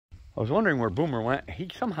I was wondering where Boomer went. He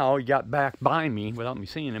somehow got back by me without me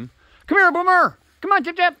seeing him. Come here, Boomer! Come on,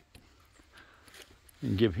 Chip Chip!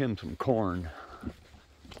 And give him some corn.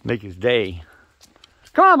 Make his day.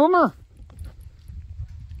 Come on, Boomer!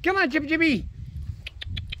 Come on, Chippy Chippy!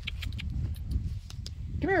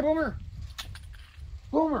 Come here, Boomer!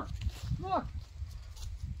 Boomer! Look!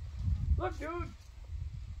 Look, dude!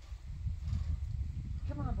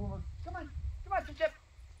 Come on, Boomer! Come on! Come on, Chip Chip!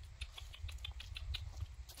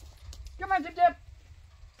 Come on, Chip Chip!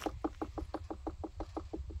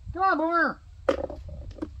 Come on, Boomer! Come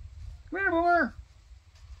here, Boomer!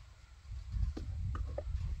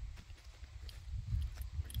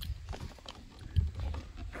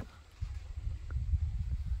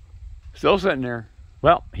 Still sitting there.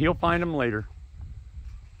 Well, he'll find him later.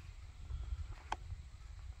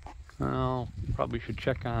 Well, probably should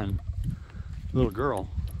check on little girl.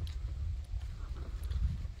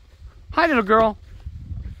 Hi, little girl.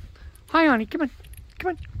 Hi, honey. Come on. Come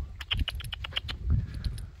on.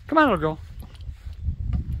 Come on, little girl.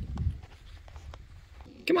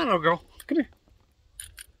 Come on, little girl. Come here.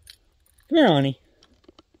 Come here, honey.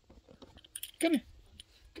 Come here.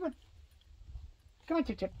 Come on. Come on,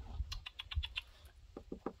 Chip Chip.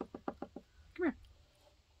 Come here.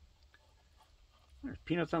 There's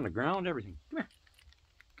peanuts on the ground, everything. Come here.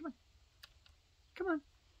 Come on. Come on.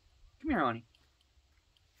 Come here, honey.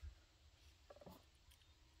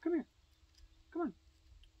 Come here. Come on.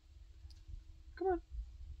 Come on.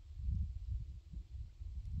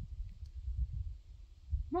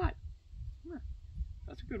 What? Come here.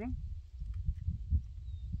 That's a good one.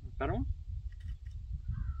 Better one?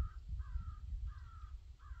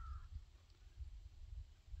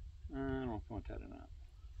 I don't know if I want that or not.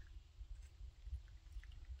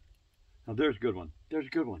 Now there's a good one. There's a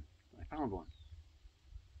good one. I found one.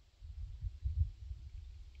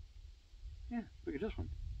 Yeah, look at this one.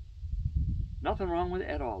 Nothing wrong with it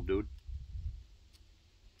at all, dude.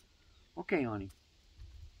 Okay, honey.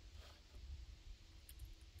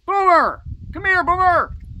 Boomer! Come here,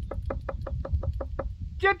 Boomer!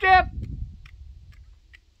 Chip Chip!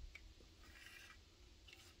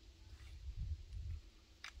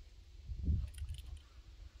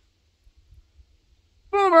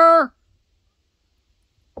 Boomer!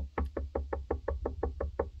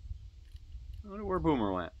 I wonder where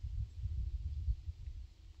Boomer went.